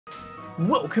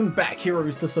Welcome back,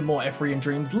 heroes, to some more Etherean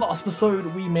Dreams. Last episode,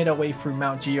 we made our way through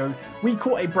Mount Geo. We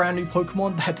caught a brand new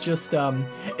Pokemon that just,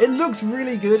 it looks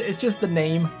really good. It's just the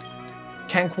name,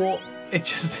 Kanquort.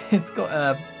 It's got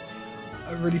a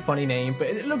really funny name, but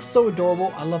it looks so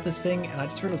adorable. I love this thing, and I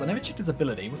just realized I never checked his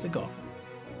ability. What's it got?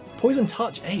 Poison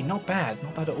Touch. Hey, not bad.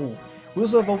 Not bad at all. We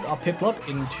also evolved our Piplup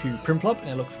into Primplup, and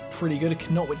it looks pretty good. I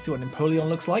cannot wait to see what Napoleon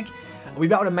looks like. We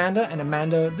battled Amanda, and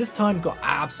Amanda this time got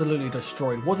absolutely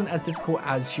destroyed. Wasn't as difficult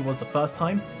as she was the first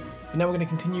time. And now we're going to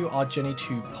continue our journey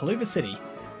to Pullover City.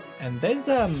 And there's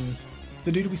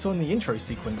the dude we saw in the intro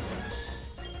sequence.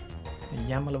 The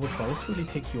Yama level 12. Let's really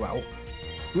take you out.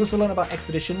 We also learned about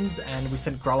expeditions, and we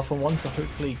sent Growlithe on one, so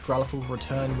hopefully Growlithe will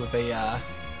return with a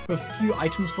few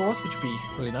items for us, which would be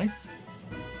really nice.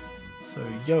 So,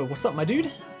 yo, what's up, my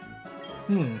dude?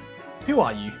 Who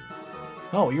are you?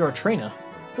 Oh, you're a trainer.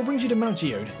 What brings you to Mount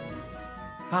Geode?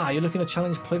 Ah, you're looking to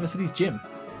challenge Plover City's gym.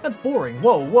 That's boring.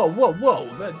 Whoa, whoa, whoa, whoa.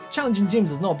 The challenging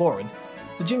gyms is not boring.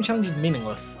 The gym challenge is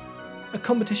meaningless. A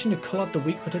competition to call out the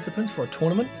weak participants for a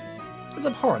tournament? It's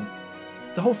abhorrent.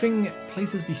 The whole thing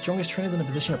places the strongest trainers in a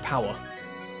position of power.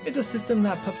 It's a system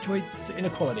that perpetuates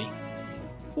inequality.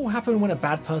 What will happen when a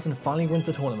bad person finally wins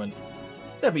the tournament?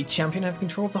 They'll be champion and have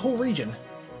control of the whole region.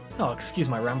 Oh, excuse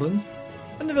my ramblings.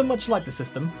 I never much liked the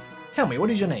system. Tell me, what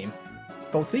is your name?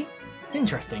 Voltsy?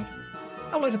 Interesting.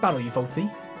 I would like to battle you, Voltsy.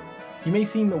 You may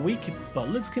seem weak, but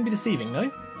looks can be deceiving,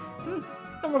 no?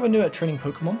 I'm rather new at training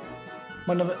Pokemon.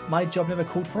 My job never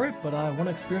called for it, but I want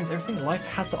to experience everything life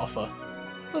has to offer.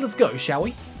 Let us go, shall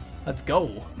we? Let's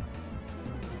go.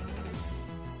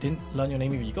 Didn't learn your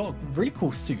name either. You got a really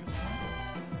cool suit.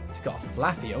 So you got a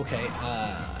Flaffy, okay.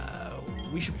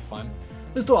 We should be fine.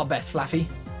 Let's do our best, Flaffy.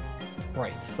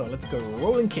 Right, so let's go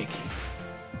roll and kick.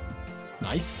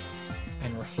 Nice.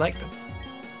 And reflect. That's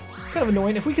kind of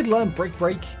annoying. If we could learn Break,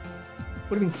 would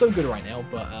have been so good right now,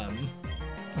 but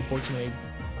unfortunately,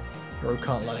 Hero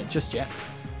can't learn it just yet.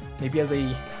 Maybe as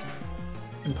a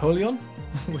Napoleon,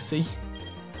 we'll see.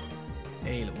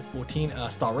 Hey, level 14,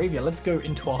 Staravia. Let's go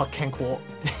into our Kanquort.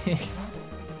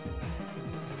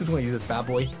 Just want to use this bad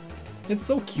boy. It's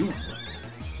so cute.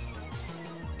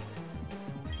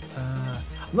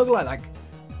 I'm not gonna lie, like,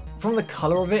 from the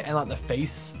color of it and like the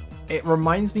face, it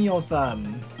reminds me of, I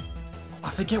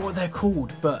forget what they're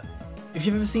called, but if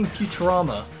you've ever seen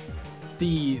Futurama,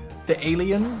 the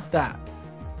aliens that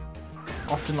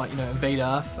often, like, you know, invade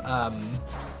Earth,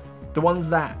 the ones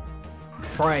that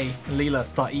Frey and Leela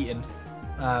start eating,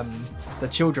 the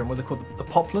children, what are they called, the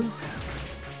poplars?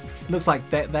 It looks like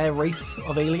their race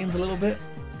of aliens a little bit.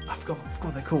 I forgot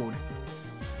what they're called.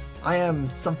 I am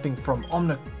something from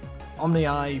Omni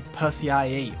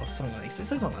Persei or something like that. It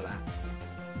says something like that.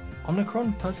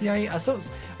 Omnicron, Persei,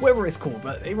 whatever it's called,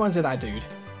 but it reminds me of that dude.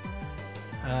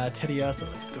 Teddy Ursa,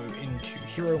 let's go into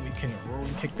Hero. We can roll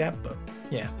and kick that, but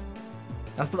yeah,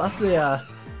 that's what I'm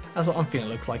feeling.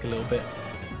 It looks like a little bit.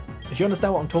 If you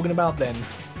understand what I'm talking about, then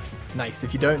nice.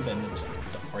 If you don't, then just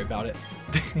don't worry about it.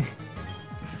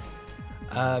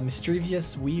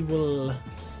 Mischievous, we will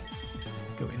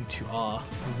go into our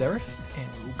Zerif, and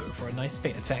we'll go for a nice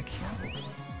feint attack.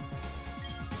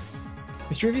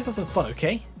 Mischievous, that's some fun,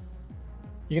 okay?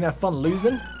 You're gonna have fun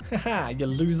losing? Haha, you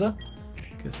loser.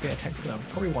 Because feint attack's gonna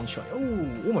probably one-shot you.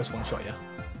 Oh, almost one-shot you.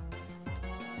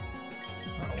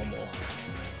 Alright, one more.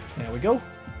 There we go.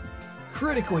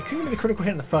 Critical hit. Couldn't give me the critical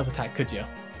hit in the first attack, could you?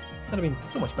 That'd have been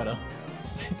so much better.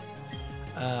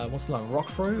 What's the line? Rock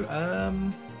throw?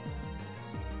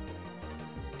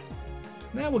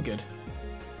 Nah, we're good.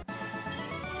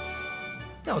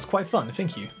 That was quite fun,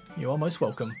 thank you. You are most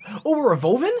welcome. Oh, we're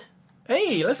evolving?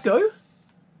 Hey, let's go.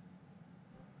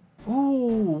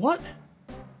 Ooh, what?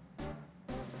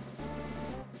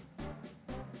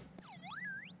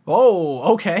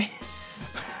 Oh, okay.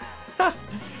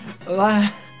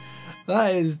 that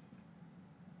is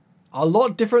a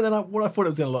lot different than what I thought it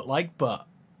was going to look like, but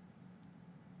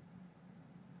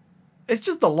it's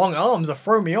just the long arms that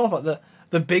throw me off, like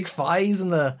the big thighs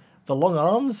and the long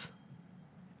arms.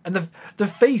 And the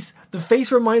face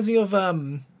reminds me of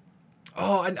oh,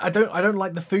 I don't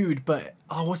like the food, but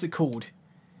oh, what's it called?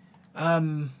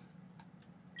 Like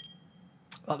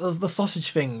the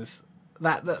sausage things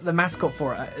that the mascot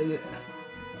for it.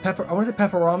 I want to say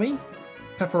pepperami,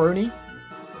 pepperoni.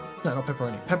 No, not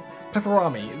pepperoni.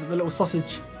 Pepperami, the little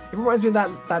sausage. It reminds me of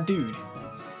that dude.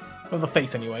 Well, the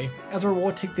face anyway. As a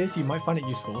reward, take this. You might find it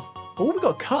useful. Oh, we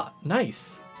got a cut.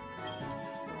 Nice.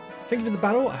 Thank you for the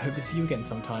battle. I hope to see you again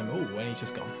sometime. Oh, and he's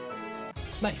just gone.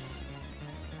 Nice.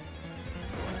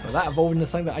 Well, that evolved into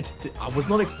something that I was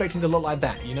not expecting to look like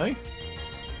that, you know?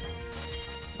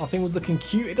 Our thing was looking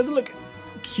cute. It doesn't look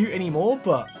cute anymore,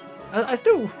 but I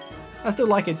still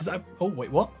like it. Just, oh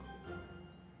wait, what?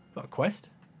 Got a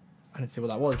quest? I didn't see what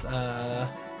that was.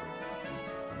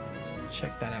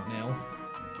 Check that out now.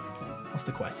 What's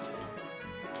the quest?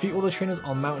 Defeat all the trainers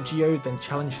on Mount Geo, then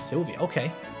challenge Sylvia.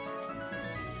 Okay.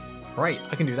 Right,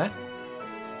 I can do that.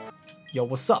 Yo,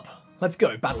 what's up? Let's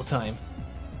go, battle time.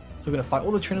 So we're gonna fight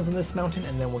all the trainers on this mountain,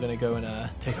 and then we're gonna go and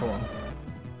take her on.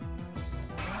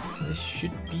 This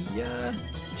should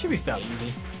be fairly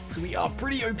easy. We are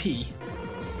pretty OP. Pretty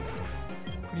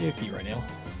OP right now.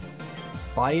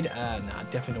 Bide? Nah,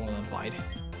 definitely don't want to bide.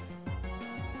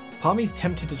 Part of me's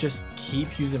tempted to just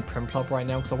keep using Primplop right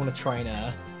now because I want to try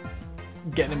and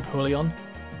get an Empoleon.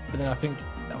 But then I think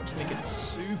that would just make it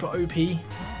super OP. I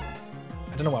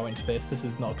don't know why I went to this. This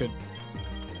is not a good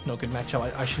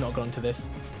matchup. I should not have gone to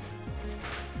this.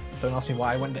 Don't ask me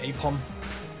why I went to Apom.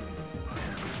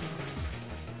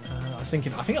 I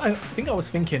think I was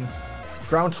thinking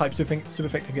ground type super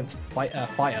effective against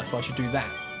fire, so I should do that.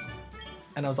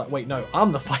 And I was like, wait, no,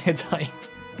 I'm the fire type.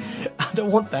 I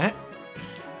don't want that.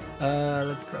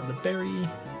 Let's grab the berry.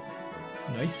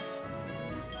 Nice.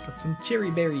 Got some cherry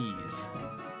berries.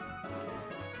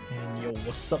 And yo,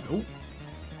 what's up? Oh,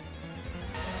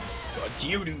 got a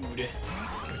Geodude,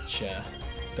 which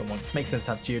don't want. Makes sense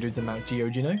to have Geodudes in Mount Geo,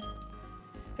 do you know?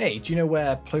 Hey, do you know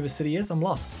where Plover City is? I'm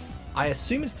lost. I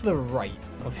assume it's to the right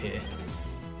of here.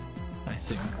 I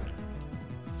assume.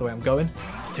 That's the way I'm going.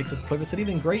 It takes us to Plover City,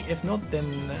 then great. If not,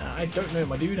 then I don't know,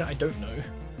 my dude. I don't know.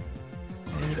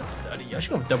 And you got Sturdy. I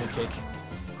should go with double kick.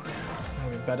 That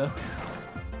would be better.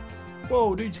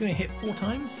 Whoa, dude's gonna hit 4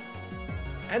 times?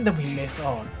 And then we miss.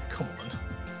 Oh, come on.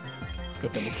 Let's go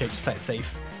double kick. Just play it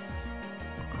safe.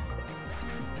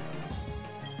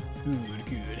 Good,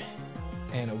 good.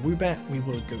 And a Woobat, we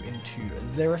will go into a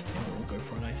Xerath and we'll go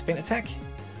for a nice feint attack.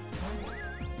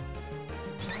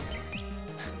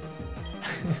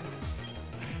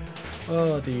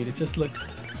 Oh dude, it just looks...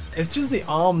 It's just the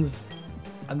arms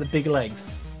and the big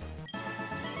legs.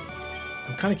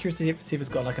 I'm kind of curious to see if it's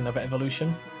got like another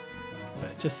evolution.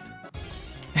 But just...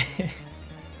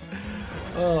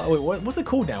 Oh wait, what's it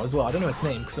called now as well? I don't know its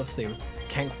name because obviously it was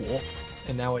Kankwart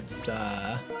and now it's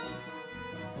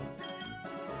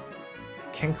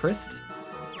Kenkrist.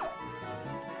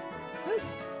 That's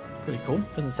pretty cool.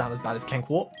 Doesn't sound as bad as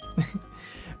Kankwart.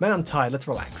 Man, I'm tired. Let's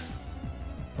relax.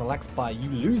 Relax by you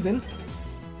losing.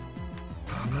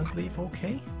 Nuzleaf,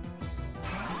 okay.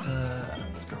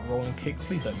 Let's go rolling kick.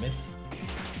 Please don't miss.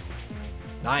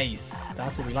 Nice.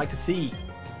 That's what we like to see.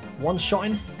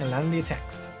 One-shotting and landing the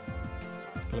attacks.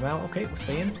 Kill him out. Okay, we'll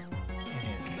stay in.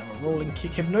 And another rolling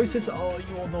kick. Hypnosis. Oh,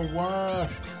 you're the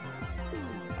worst.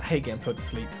 I hate getting put to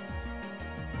sleep.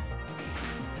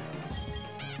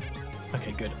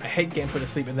 Okay, good. I hate getting put to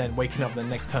sleep and then waking up the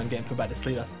next turn getting put back to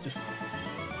sleep. That's just...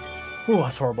 Oh,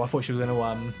 that's horrible. I thought she was going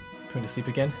to put me to sleep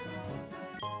again.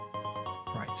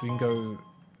 Right, so we can go...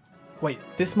 Wait,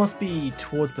 this must be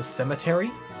towards the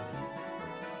cemetery?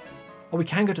 Oh, we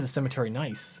can go to the cemetery.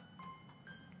 Nice.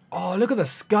 Oh, look at the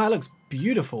sky. It looks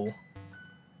beautiful.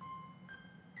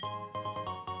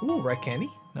 Ooh, red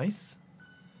candy. Nice.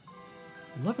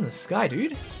 Loving the sky,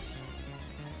 dude.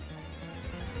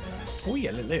 Oh, we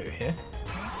get a little here.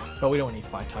 But we don't need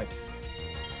 5 types.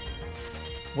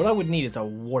 What I would need is a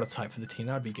water type for the team.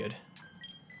 That would be good.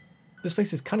 This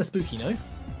place is kind of spooky, no?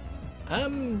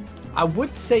 I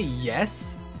would say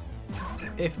yes.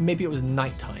 If maybe it was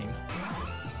nighttime.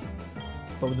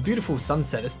 But with the beautiful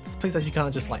sunset, this place actually kind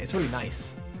of just like, it's really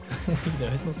nice. You know,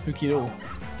 it's not spooky at all.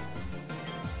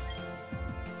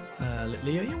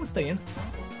 Leo, yeah, we'll stay in.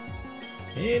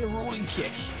 In a rolling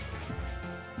kick.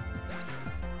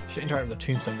 Should interact with the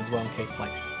tombstones as well in case,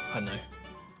 like, I don't know.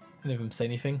 Any of them say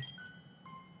anything.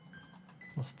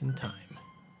 Lost in time.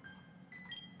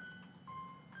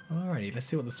 Alrighty, let's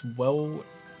see what this well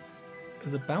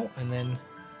is about, and then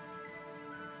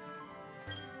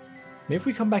maybe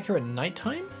we come back here at night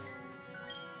time?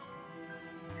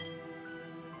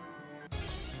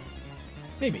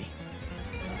 Maybe.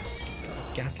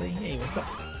 Ghastly, hey, what's up?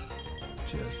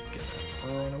 Just get that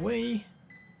thrown away.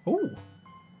 Oh,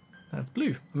 that's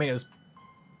blue. I mean, it was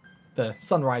the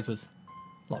sunrise was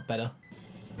a lot better.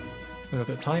 We look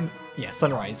at the time. Yeah,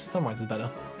 sunrise. Sunrise is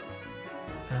better.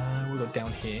 We'll go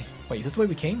down here. Wait, is this the way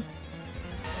we came?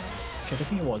 Actually, I don't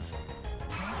think it was.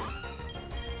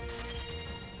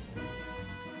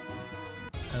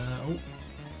 Oh.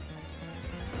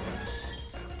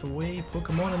 Out the way,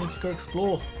 Pokemon, I need to go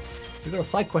explore. We've got a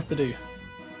side quest to do.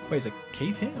 Wait, is a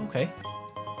cave here? Okay.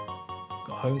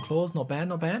 Got home claws, not bad,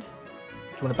 not bad. Do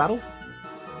you want to battle?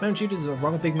 Mount Judah is a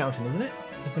rather big mountain, isn't it?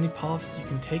 There's many paths you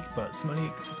can take, but it's only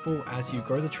accessible as you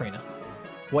grow as a trainer.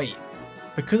 Wait,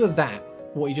 because of that,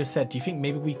 what you just said, do you think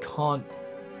maybe we can't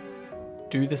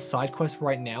do this side quest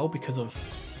right now because of...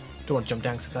 Don't want to jump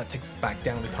down because if that takes us back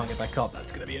down, we can't get back up.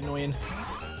 That's going to be annoying.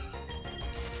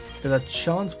 There's a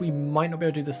chance we might not be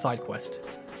able to do this side quest.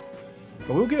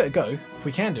 But we'll give it a go. If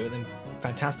we can do it, then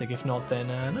fantastic. If not, then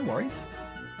no worries.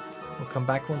 We'll come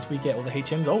back once we get all the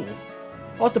HMs. Oh,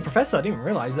 it's the professor. I didn't even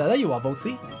realize that. There you are,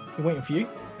 Voltsy. We're waiting for you.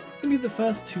 Let me be the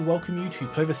first to welcome you to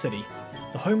Plover City,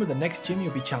 the home of the next gym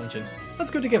you'll be challenging.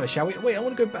 Let's go together, shall we? Wait, I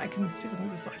want to go back and see if we can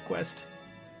do the side quest.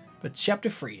 But Chapter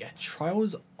 3,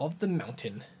 Trials of the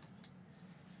Mountain.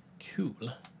 Cool.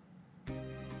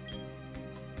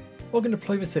 Welcome to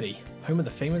Plover City, home of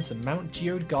the famous Mount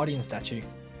Geode Guardian statue.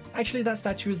 Actually, that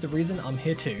statue is the reason I'm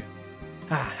here too.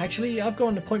 Actually, I've got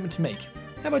an appointment to make.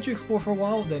 How about you explore for a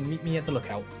while, then meet me at the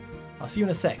lookout. I'll see you in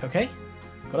a sec, okay?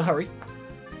 Gotta hurry.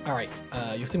 Alright,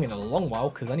 you'll see me in a long while,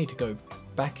 because I need to go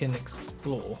back and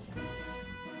explore.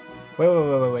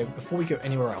 Wait. Before we go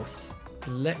anywhere else,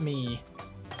 let me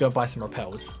go buy some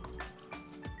repels.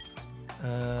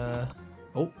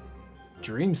 Oh,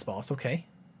 Dream Sparse, okay.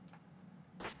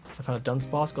 I found a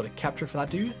Dunsparce, got a capture for that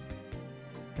dude.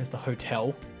 There's the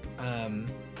hotel.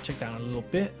 Check down a little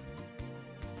bit.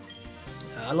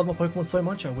 I love my Pokemon so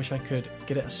much, I wish I could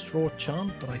get it a straw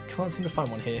charm, but I can't seem to find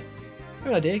one here. I have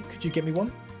an idea, could you get me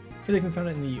one? Here they can find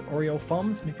it in the Oriole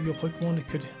Farms, maybe your Pokemon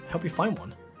could help you find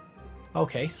one.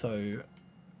 Okay, so...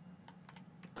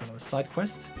 kind of a side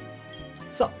quest.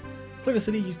 So, Plover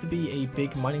City used to be a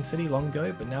big mining city long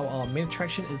ago, but now our main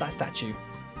attraction is that statue.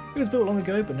 It was built long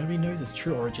ago, but nobody knows its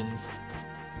true origins.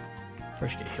 Probably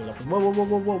should get healed up.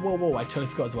 Whoa, I totally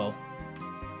forgot as well.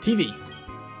 TV!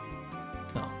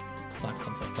 Oh, live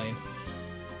console playing.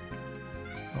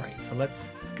 Alright, so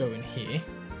let's go in here.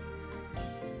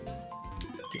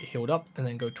 Let's get healed up and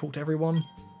then go talk to everyone.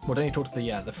 Well, don't need to talk to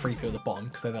the free people at the bottom,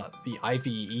 because they're the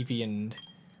IV, EV, and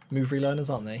move relearners,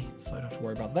 aren't they? So I don't have to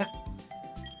worry about that.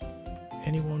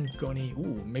 Anyone got any...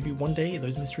 Ooh, maybe one day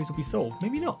those mysteries will be solved.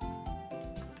 Maybe not.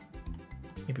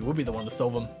 Maybe we'll be the one to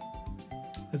solve them.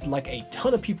 There's like a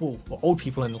ton of people, or old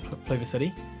people in Plover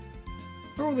City.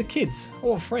 Where are all the kids?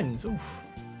 All friends. Oof.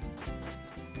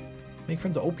 Make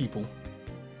friends with old people.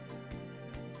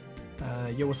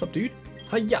 Yo, what's up, dude?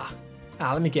 Hiya!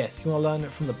 Let me guess. You want to learn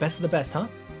from the best of the best, huh?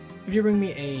 If you bring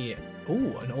me a...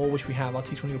 Ooh, an ore which we have, I'll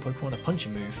teach one of your Pokemon a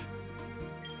punching move.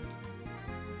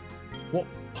 What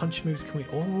punch moves can we...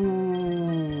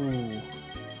 Oh.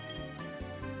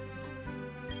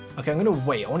 Okay, I'm going to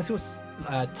wait. I want to see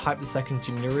what type the second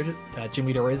gym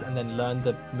leader is, and then learn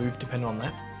the move depending on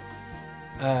that.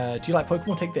 Do you like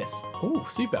Pokemon? Take this. Oh,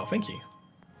 Super, thank you.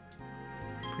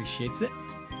 Appreciates it.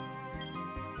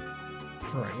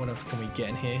 Alright, what else can we get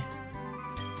in here?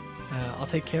 I'll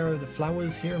take care of the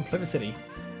flowers here in Plover City.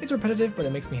 It's repetitive, but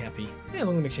it makes me happy. Yeah, as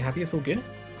long as it makes you happy, it's all good.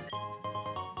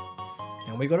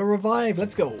 And we got a revive.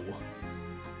 Let's go.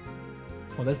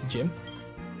 Oh, there's the gym.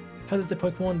 Heard there's a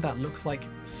Pokemon that looks like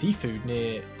seafood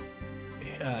near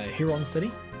Huron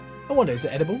City. I wonder, is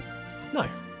it edible? No,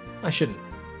 I shouldn't.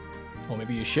 Or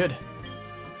maybe you should.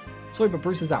 Sorry, but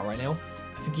Bruce is out right now.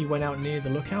 I think he went out near the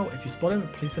lookout. If you spot him,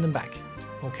 please send him back.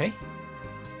 Okay.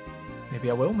 Maybe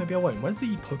I will, maybe I won't. Where's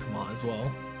the Pokemon as well?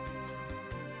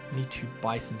 I need to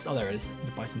buy some... Oh, there it is. I need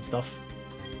to buy some stuff.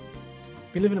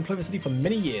 Been living in Plover City for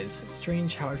many years. It's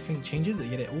strange how everything changes,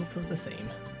 yet it all feels the same.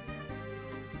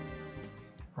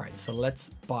 Right, so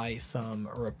let's buy some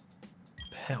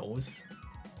repels.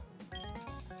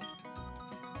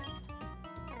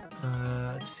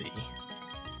 Let's see.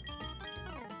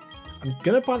 I'm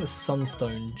gonna buy the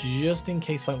Sunstone just in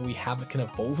case something we have can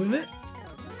evolve with it.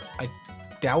 I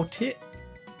doubt it,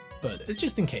 but it's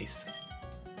just in case.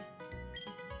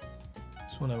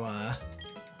 Just want to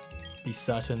be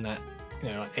certain that, you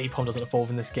know, like Apom doesn't evolve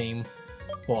in this game,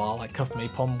 or our, like, custom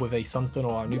Apom with a Sunstone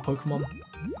or our new Pokemon.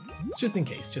 It's just in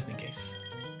case, just in case.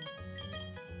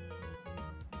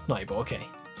 Not able, okay.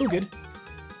 It's all good.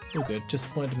 All good,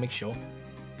 just wanted to make sure.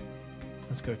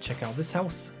 Let's go check out this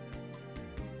house.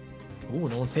 Ooh,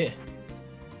 no one's here.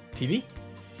 TV?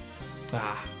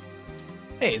 Ah.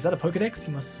 Hey, is that a Pokedex?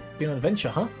 You must be on an adventure,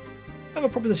 huh? I have a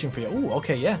proposition for you. Ooh,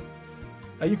 okay, yeah.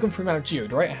 You've gone through Mount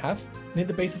Geode, right? I have. Near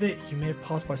the base of it, you may have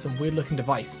passed by some weird-looking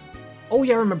device. Oh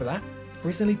yeah, I remember that.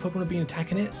 Recently, Pokemon have been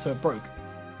attacking it, so it broke.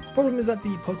 The problem is that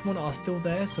the Pokemon are still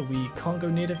there, so we can't go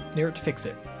near it to fix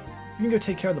it. You can go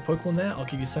take care of the Pokemon there. I'll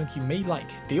give you something you may like.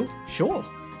 Deal? Sure.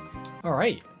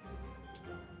 Alright.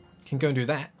 Can go and do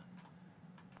that.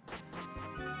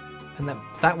 And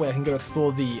that way I can go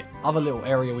explore the other little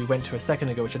area we went to a second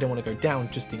ago, which I didn't want to go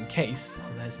down just in case.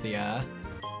 Oh, there's the, I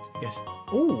guess...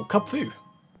 Ooh, Cup Fu.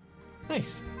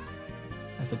 Nice.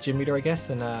 as a gym leader, I guess,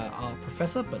 and our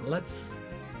professor, but let's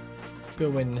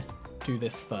go and do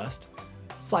this first.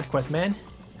 Side quest, man.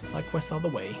 Side quests are the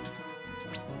way.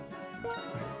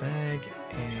 Right, bag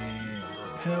and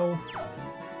repel.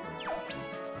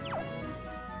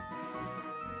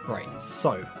 Right,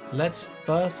 so let's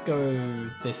first go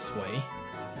this way.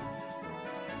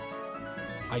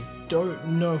 I don't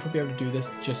know if we'll be able to do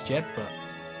this just yet, but...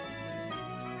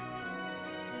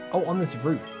 Oh, on this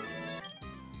route.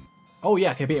 Oh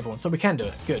yeah, okay, beat everyone, so we can do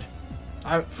it. Good.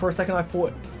 For a second I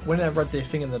thought, when I read the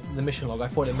thing in the mission log, I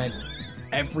thought it meant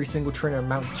every single trainer in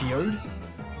Mount Geode,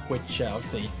 which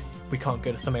obviously we can't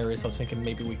go to some areas, so I was thinking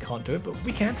maybe we can't do it, but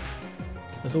we can.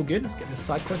 That's all good, let's get this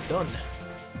side quest done.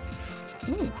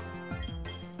 Ooh.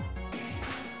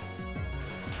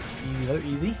 Easy though,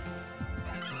 easy.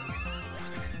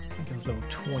 I think it's level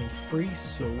 23,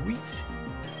 sweet.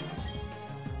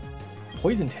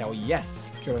 Poison Tail, yes,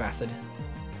 let's get rid of acid.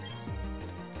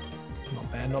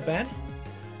 Not bad, not bad.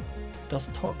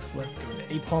 Dust Tox, let's go into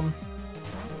Apom.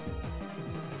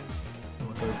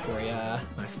 We'll go for a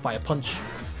nice Fire Punch.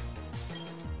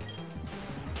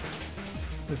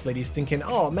 This lady's thinking,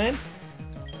 oh man,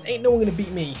 ain't no one gonna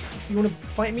beat me. You wanna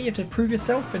fight me, you have to prove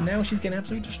yourself, and now she's getting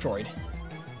absolutely destroyed.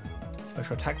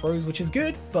 Special attack rose, which is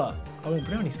good, but I won't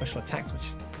put any special attacks, which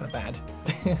is kind of bad.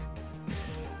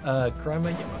 Grammar,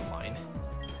 yeah, we're fine.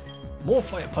 More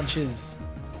Fire Punches.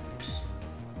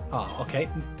 Ah, okay.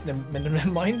 Never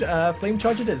mind. Flame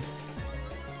Charge it is.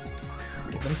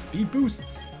 Give them speed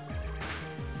boosts.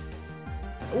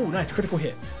 Oh, nice. Critical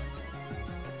hit.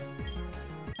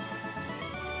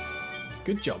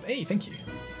 Good job. Hey, thank you.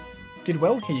 Did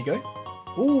well. Here you go.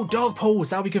 Oh, Dark Pulse.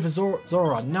 That'll be good for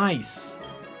Zora. Nice.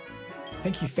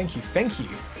 Thank you, thank you, thank you.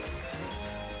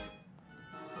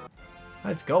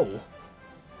 Let's go.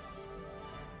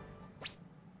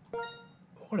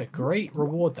 What a great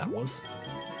reward that was.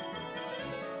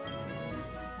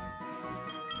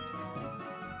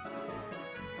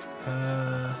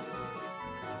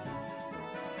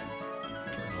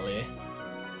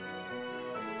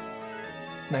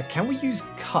 Now, can we use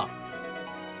cut?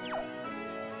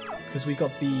 Because we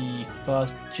got the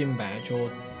first gym badge, or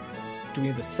do we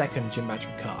need the second gym badge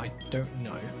for cut? I don't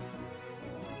know.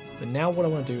 But now what I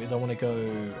want to do is I want to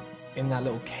go in that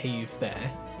little cave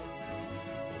there.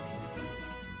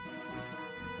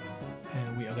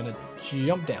 And we are going to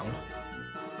jump down.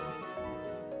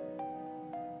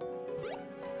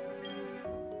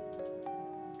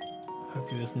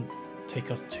 Hopefully it doesn't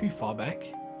take us too far back.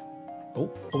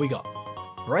 Oh, what we got?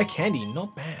 Rare candy,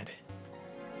 not bad.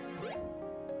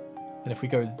 Then if we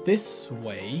go this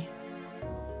way...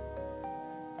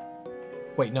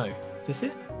 Wait, no. Is this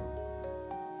it?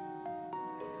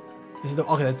 This is the...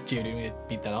 Okay, that's the Geodude. We need to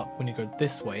beat that up. We need to go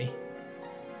this way.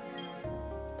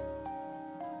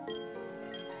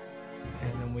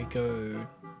 And then we go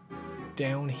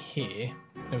down here.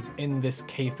 It was in this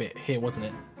cave bit here, wasn't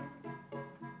it?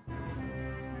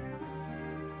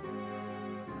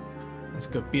 Let's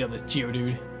go beat up this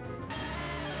Geodude.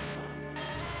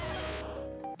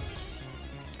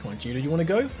 Come on, Geodude, you want to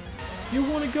go? You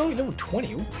want to go? Level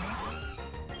 20? Ooh.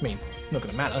 I mean, not going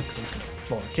to matter, because I'm just going to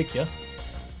throw and kick you.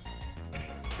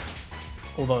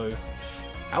 Although,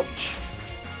 ouch.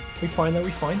 We fine though,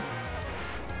 we fine.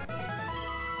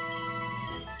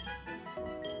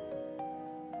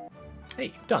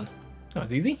 Hey, done. That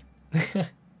was easy.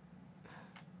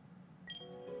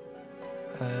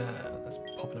 Let's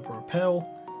pop another repel.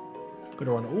 Got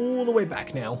to run all the way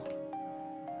back now.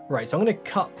 Right, so I'm going to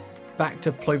cut back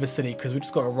to Plover City because we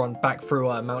just got to run back through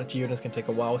Mount Geode and it's going to take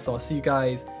a while. So I'll see you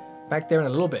guys back there in a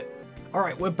little bit.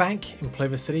 Alright, we're back in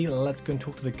Plover City. Let's go and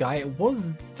talk to the guy. It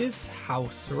was this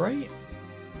house, right?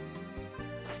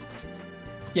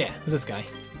 Yeah, it was this guy.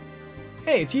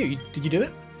 Hey, it's you. Did you do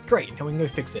it? Great, now we can go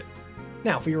fix it.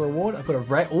 Now, for your reward, I've got a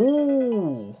red...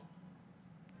 Ooh!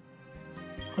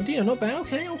 Oh dear, not bad.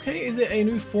 Okay, okay. Is it a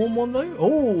new form one though?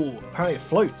 Oh, apparently it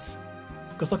floats.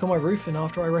 Got stuck on my roof and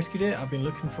after I rescued it, I've been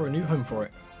looking for a new home for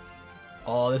it.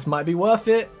 Oh, this might be worth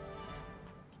it.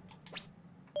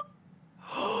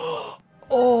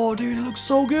 Oh, dude, it looks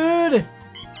so good.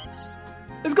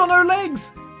 It's got no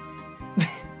legs.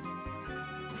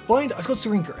 It's flying. It's got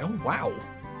syringe. Oh, wow.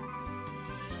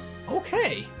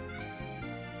 Okay.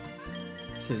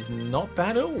 This is not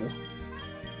bad at all.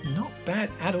 Not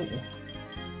bad at all.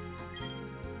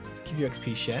 Give you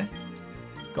XP share.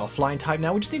 Got a flying type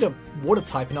now. We just need a water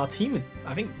type and our team is,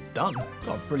 I think, done.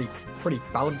 Got a really pretty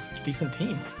balanced, decent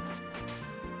team.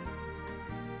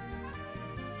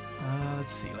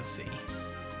 Let's see. Let's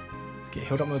get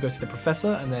healed up and we'll go see the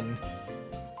professor and then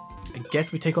I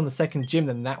guess we take on the second gym,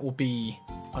 then that will be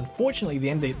unfortunately the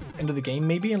end of the game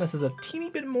maybe, unless there's a teeny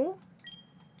bit more.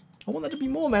 I want that to be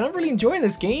more, man. I'm really enjoying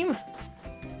this game.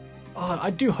 Oh, I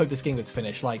do hope this game gets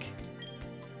finished. Like,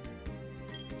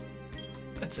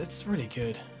 it's really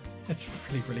good. It's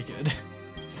really, really good.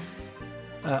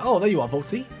 Oh, there you are,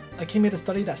 Voltsy. I came here to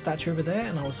study that statue over there,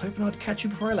 and I was hoping I'd catch you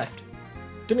before I left.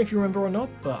 Don't know if you remember or not,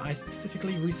 but I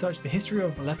specifically researched the history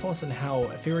of Lefos and how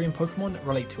Etherean Pokemon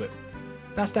relate to it.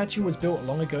 That statue was built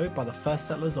long ago by the first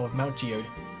settlers of Mount Geode,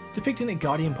 depicting a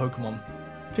guardian Pokemon.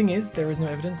 Thing is, there is no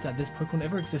evidence that this Pokemon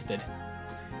ever existed.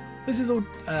 This is all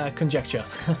conjecture.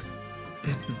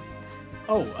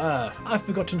 Oh, I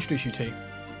forgot to introduce you to.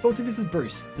 Voltsy, this is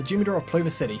Bruce, the gym leader of Plover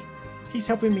City. He's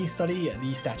helping me study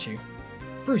the statue.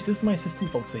 Bruce, this is my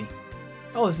assistant Voltsy.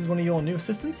 Oh, this is one of your new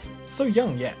assistants? So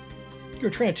young yet. You're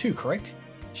a trainer too, correct?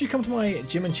 You should come to my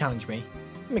gym and challenge me.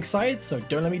 I'm excited, so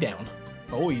don't let me down.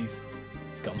 Always.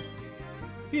 Scum.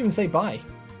 You even say bye.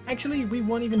 Actually, we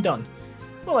weren't even done.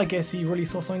 Well, I guess he really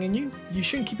saw something in you. You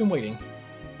shouldn't keep him waiting.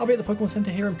 I'll be at the Pokemon Center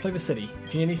here in Plover City.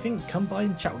 If you need anything, come by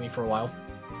and chat with me for a while.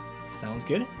 Sounds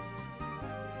good.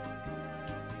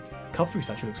 Cuffroo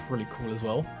statue looks really cool as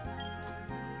well.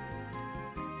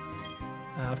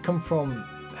 I've come from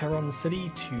Heron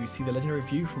City to see the legendary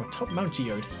view from atop Mount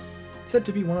Geode, said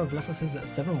to be one of Lefos'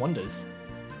 7 wonders.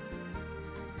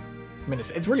 I mean,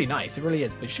 it's really nice, it really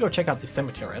is, but you should go check out the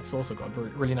cemetery, it's also got a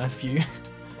really nice view.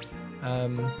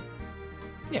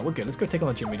 Yeah, we're good, let's go take on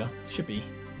the gym leader. Should be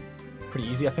pretty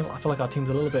easy. I feel like our team's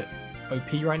a little bit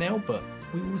OP right now, but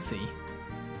we will see.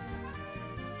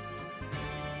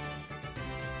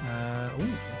 Ooh.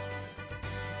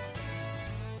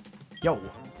 Yo.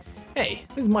 Hey,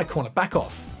 this is my corner, back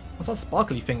off. What's that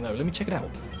sparkly thing though? Let me check it out.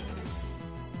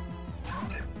 I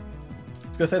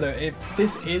was gonna say though, if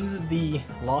this is the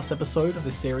last episode of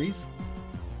this series,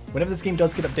 whenever this game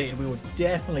does get updated, we will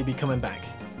definitely be coming back.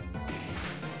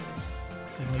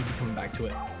 Definitely be coming back to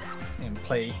it and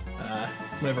play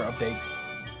whenever it updates.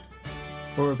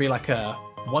 Or it would be like a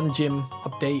one gym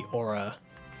update or a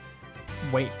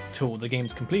wait till the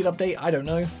game's complete update, I don't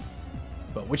know.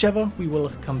 But whichever, we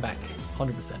will come back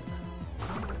 100%.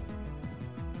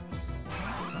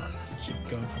 Let's keep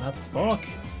going for that spark.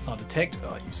 I'll detect.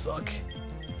 Oh, you suck.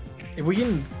 If we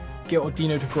can get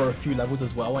Ordino to grow a few levels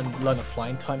as well and learn a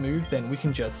flying type move, then we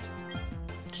can just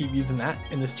keep using that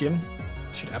in this gym.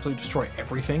 Should absolutely destroy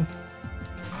everything.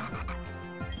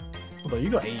 Although you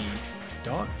got a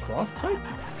dark grass type?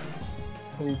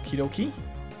 Okie dokie.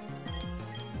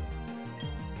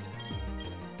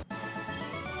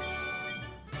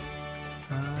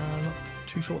 Not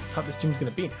too sure what type this gym's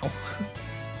gonna be now.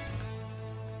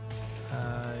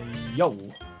 Yo.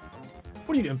 What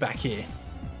are you doing back here?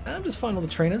 I'm just fighting all the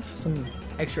trainers for some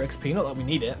extra XP. Not that we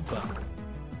need it, but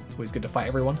it's always good to fight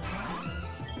everyone.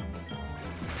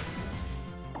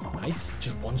 Nice,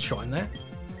 just one shot in there.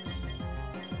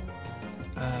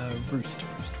 Roost.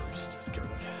 Let's get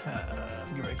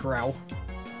rid of Growl.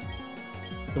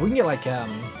 If we can get like,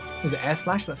 was it Air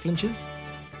Slash that flinches?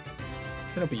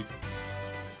 Then it'll be...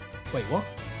 Wait, what?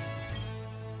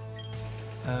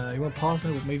 You want to pass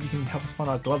me? Maybe you can help us find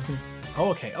our gloves and... Oh,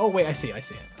 okay. Oh, wait, I see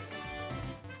it.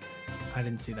 I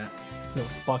didn't see that little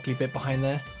sparkly bit behind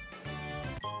there.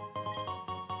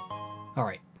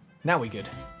 Alright, now we're good.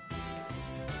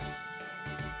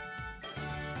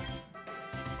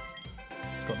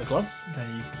 Got the gloves. There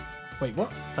you... Wait,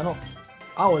 what? Is that not...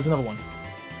 Oh, there's another one.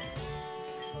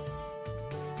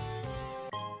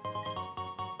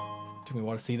 Do we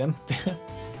want to see them?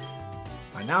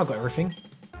 Alright, now I've got everything.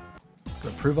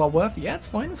 Gotta prove our worth. Yeah, it's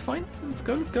fine, it's fine. Let's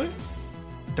go.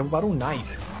 Double battle,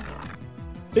 nice.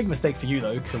 Big mistake for you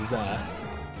though, because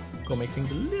gotta make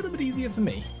things a little bit easier for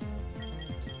me.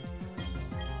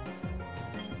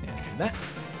 Yeah, let's do that.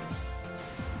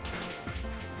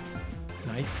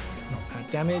 Nice, not bad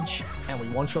damage. And we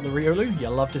one-shot the Riolu, you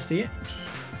love to see it.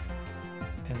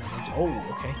 And then oh,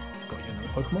 okay. Got you another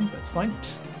Pokemon, but it's fine.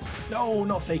 No,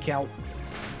 not fake out.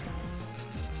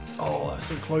 Oh, that's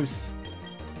so close.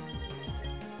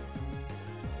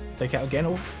 Fake out again.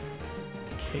 Oh,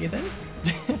 okay then.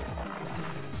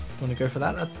 Want to go for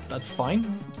that? That's fine.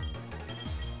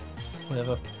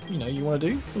 Whatever you want to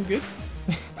do, it's all good.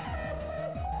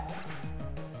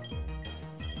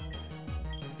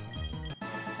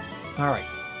 All right,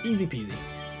 easy peasy.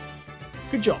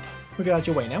 Good job. We'll get out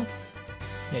your way now.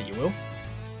 Yeah, you will.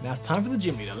 Now it's time for the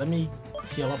gym leader. Let me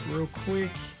heal up real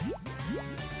quick.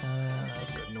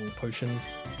 Let's go normal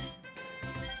potions.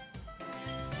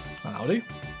 That'll do.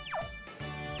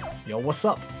 Yo, what's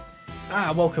up?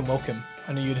 Welcome.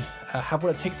 I knew you'd have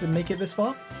what it takes to make it this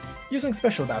far. You have something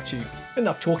special about you.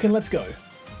 Enough talking, let's go.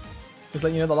 Just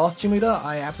letting you know, the last gym leader,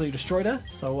 I absolutely destroyed her.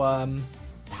 So,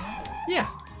 yeah,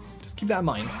 just keep that in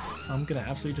mind. So I'm gonna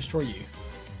absolutely destroy you.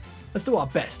 Let's do our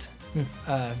best.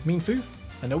 Mean Fu,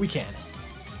 I know we can.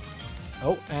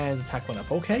 Oh, and his attack went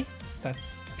up. Okay,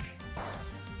 it's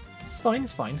fine,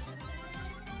 it's fine.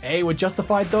 Hey, we're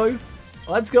justified though.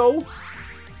 Let's go.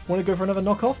 Want to go for another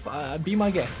knockoff? Be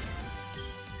my guest.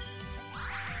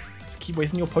 Just keep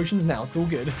wasting your potions now. It's all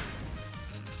good.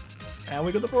 And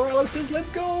we got the paralysis. Let's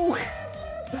go.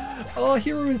 Oh,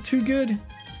 hero is too good.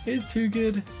 It is too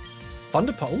good.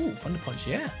 Thunder Punch. Ooh, Thunder Punch.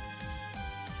 Yeah.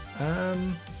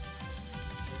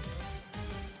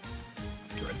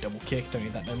 Give her a double kick. Don't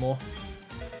need that no more.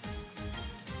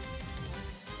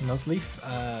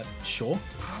 Nuzleaf. Sure.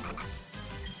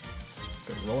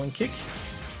 Go rolling kick.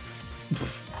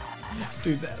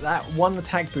 Dude, that one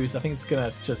attack boost, I think it's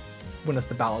gonna just win us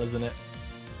the battle, isn't it?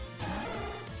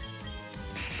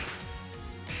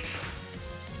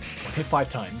 Hit 5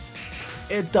 times.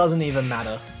 It doesn't even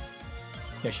matter.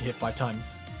 Yeah, she hit 5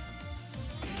 times.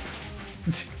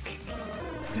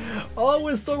 Oh,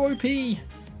 we're so OP!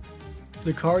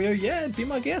 Lucario, yeah, be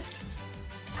my guest.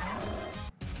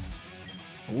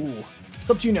 Ooh. It's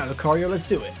up to you now, Lucario, let's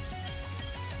do it.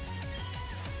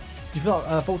 Do you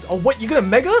feel fault? Oh, what? You're gonna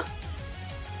Mega?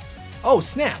 Oh,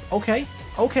 snap. Okay.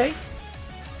 Okay.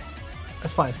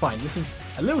 That's fine, it's fine. This is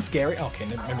a little scary. Okay,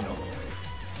 maybe not.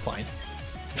 It's fine.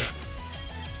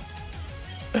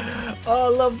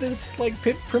 Oh, I love this, like,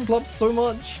 Primplop so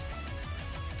much.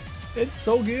 It's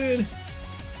so good.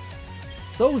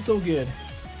 So good.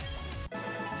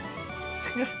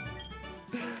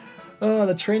 Oh,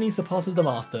 the trainee surpasses the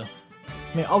master.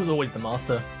 I mean, I was always the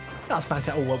master. That's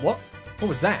fantastic. Oh, what? What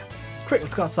was that? Quick,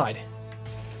 let's go outside.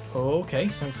 Okay,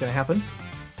 something's gonna happen.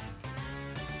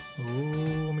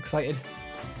 Ooh, I'm excited.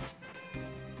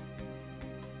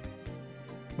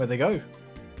 Where'd they go?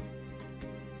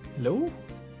 Hello?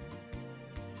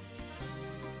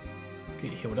 Let's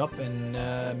get healed up and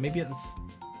maybe it's...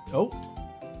 Oh.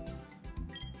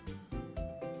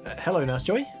 Hello, Nurse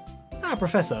Joy. Ah,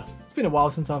 Professor. It's been a while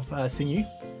since I've seen you.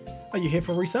 Are you here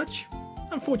for research?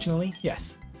 Unfortunately,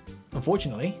 yes.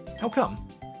 Unfortunately? How come?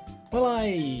 Well,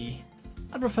 I'd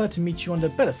prefer to meet you under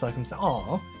better circumstances.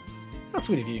 Aww. How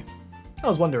sweet of you. I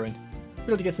was wondering, we'd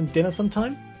like to get some dinner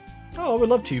sometime? Oh, I would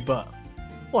love to, but...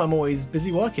 Well, I'm always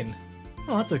busy working.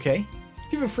 Oh, that's okay.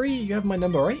 If you're free, you have my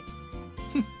number, right?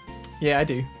 Yeah, I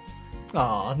do.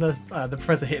 Aw, the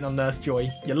Professor hitting on Nurse Joy.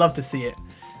 You love to see it.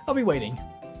 I'll be waiting.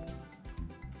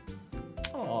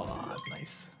 Oh, that's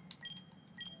nice.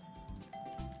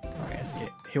 Alright, let's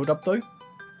get healed up though.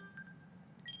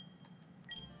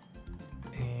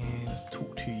 And let's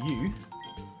talk to you.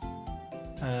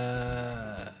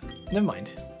 Never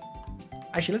mind.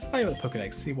 Actually, let's evaluate the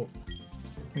Pokedex, see what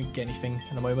we can get anything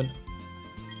in a moment.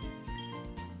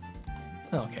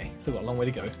 Oh, okay, still got a long way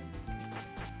to go.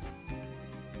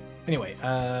 Anyway,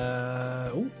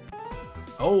 ooh.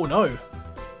 Oh no!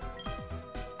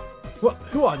 What?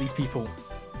 Who are these people?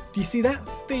 Do you see that?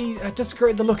 They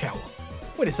desecrated the lookout.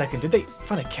 Wait a second, did they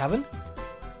find a cavern?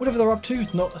 Whatever they're up to,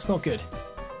 it's not good.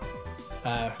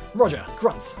 Roger,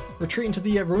 Grunts, retreat into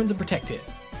the ruins and protect it.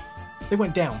 They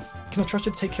went down. Can I trust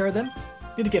you to take care of them?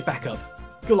 Need to get back up.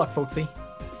 Good luck, Foltzy.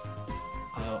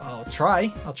 I'll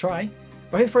try.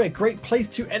 But here's probably a great place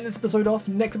to end this episode off.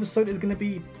 Next episode is going to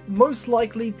be most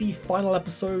likely the final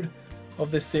episode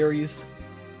of this series.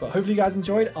 But hopefully you guys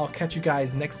enjoyed. I'll catch you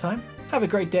guys next time. Have a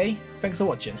great day. Thanks for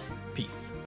watching. Peace.